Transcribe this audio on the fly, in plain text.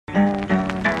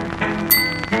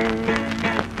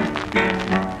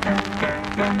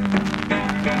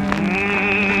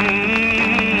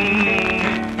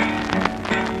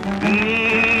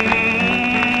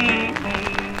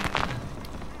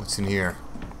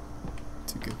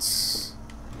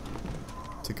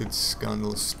Tickets,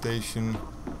 gondola station.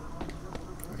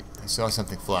 Wait, I saw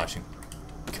something flashing.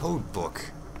 Code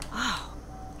book. Oh,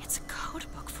 it's a code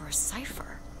book for a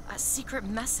cipher. A secret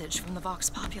message from the Vox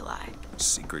Populi.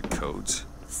 Secret codes?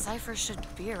 The cipher should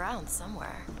be around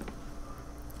somewhere.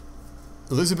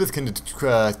 Elizabeth can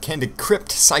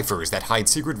decrypt ciphers that hide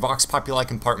secret Vox Populi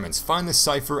compartments. Find the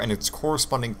cipher and its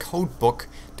corresponding code book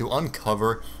to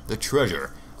uncover the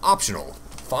treasure. Optional.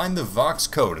 Find the Vox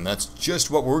code, and that's just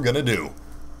what we're gonna do.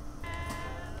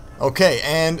 Okay,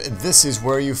 and this is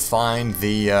where you find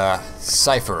the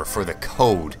cipher for the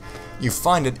code. You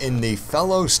find it in the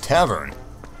Fellows Tavern,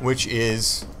 which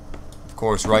is, of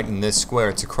course, right in this square.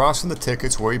 It's across from the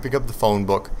tickets where you pick up the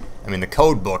the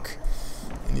code book,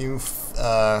 and you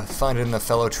find it in the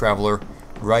Fellow Traveler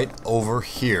right over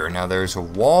here. Now there's a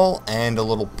wall and a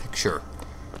little picture.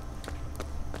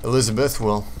 Elizabeth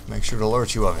will make sure to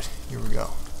alert you of it. Here we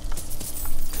go.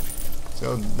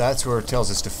 So that's where it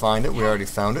tells us to find it. We already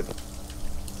found it.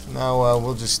 Now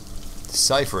we'll just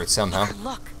decipher it somehow.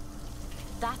 Look,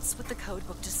 that's what the code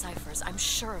book deciphers. I'm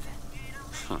sure of it.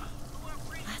 Huh.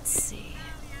 Let's see.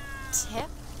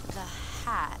 Tip the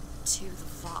hat to the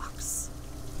Vox.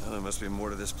 Well, there must be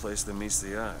more to this place than meets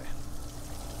the eye.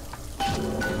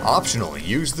 Optionally,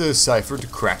 use the cipher to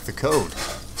crack the code.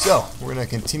 So, we're going to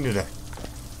continue to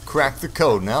crack the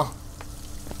code now.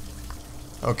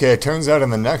 Okay, it turns out in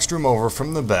the next room over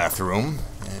from the bathroom,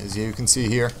 as you can see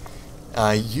here,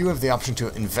 you have the option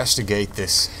to investigate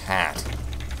this hat.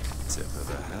 Tip of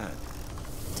the hat.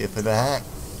 Tip of the hat.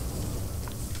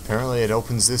 Apparently it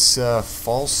opens this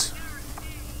false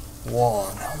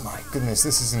wall. Oh my goodness,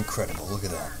 this is incredible. Look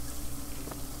at that.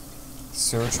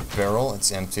 Search barrel,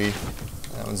 it's empty.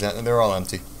 They're all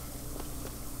empty.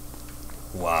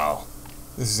 Wow.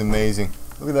 This is amazing.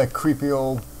 Look at that creepy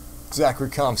old Zachary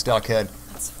Comstock head.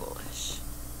 That's foolish.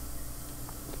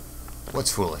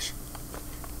 What's foolish?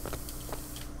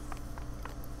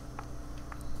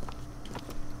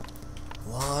 A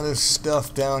lot of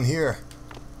stuff down here.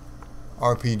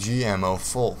 RPG ammo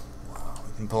full. Wow,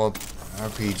 we can pull up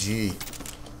RPG.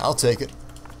 I'll take it.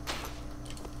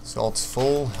 Salt's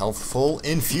full, health full,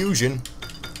 infusion.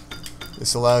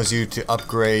 This allows you to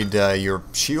upgrade your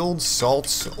shields,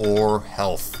 salts, or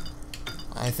health.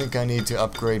 I think I need to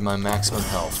upgrade my maximum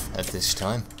health at this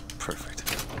time. Perfect.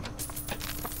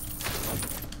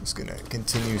 Just gonna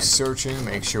continue searching,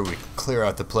 make sure we clear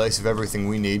out the place of everything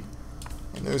we need.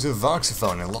 And there's a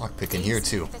voxophone and lockpick in here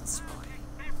too.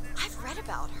 I've read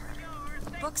about her.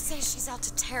 Books say she's out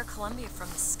to tear Columbia from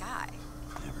the sky.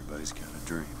 Everybody's got a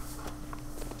dream.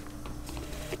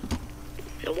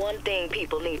 The one thing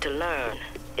people need to learn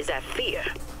is that fear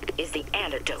is the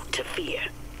antidote to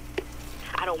fear.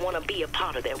 I don't want to be a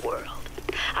part of their world.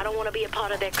 I don't want to be a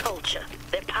part of their culture,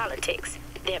 their politics,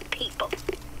 their people.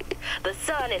 The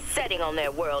sun is setting on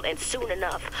their world, and soon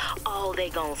enough, all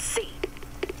they gonna see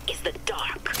is the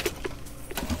dark.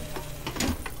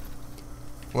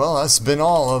 Well, that's been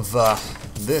all of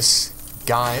this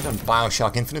guide on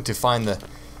Bioshock Infinite to find the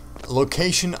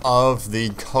location of the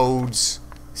code's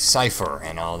cipher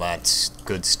and all that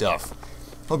good stuff.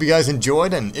 Hope you guys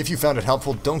enjoyed, and if you found it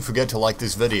helpful, don't forget to like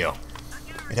this video.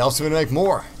 It helps me to make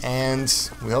more, and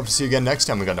we hope to see you again next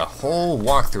time. We got a whole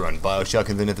walkthrough on Bioshock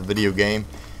Infinite, the video game.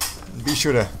 Be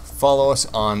sure to follow us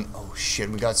on... Oh shit,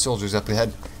 we got soldiers up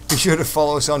ahead. Be sure to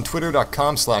follow us on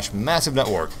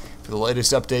twitter.com/massivenetwork for the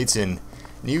latest updates in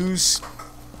news,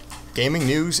 gaming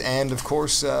news, and of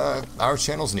course, our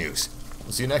channel's news.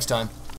 We'll see you next time.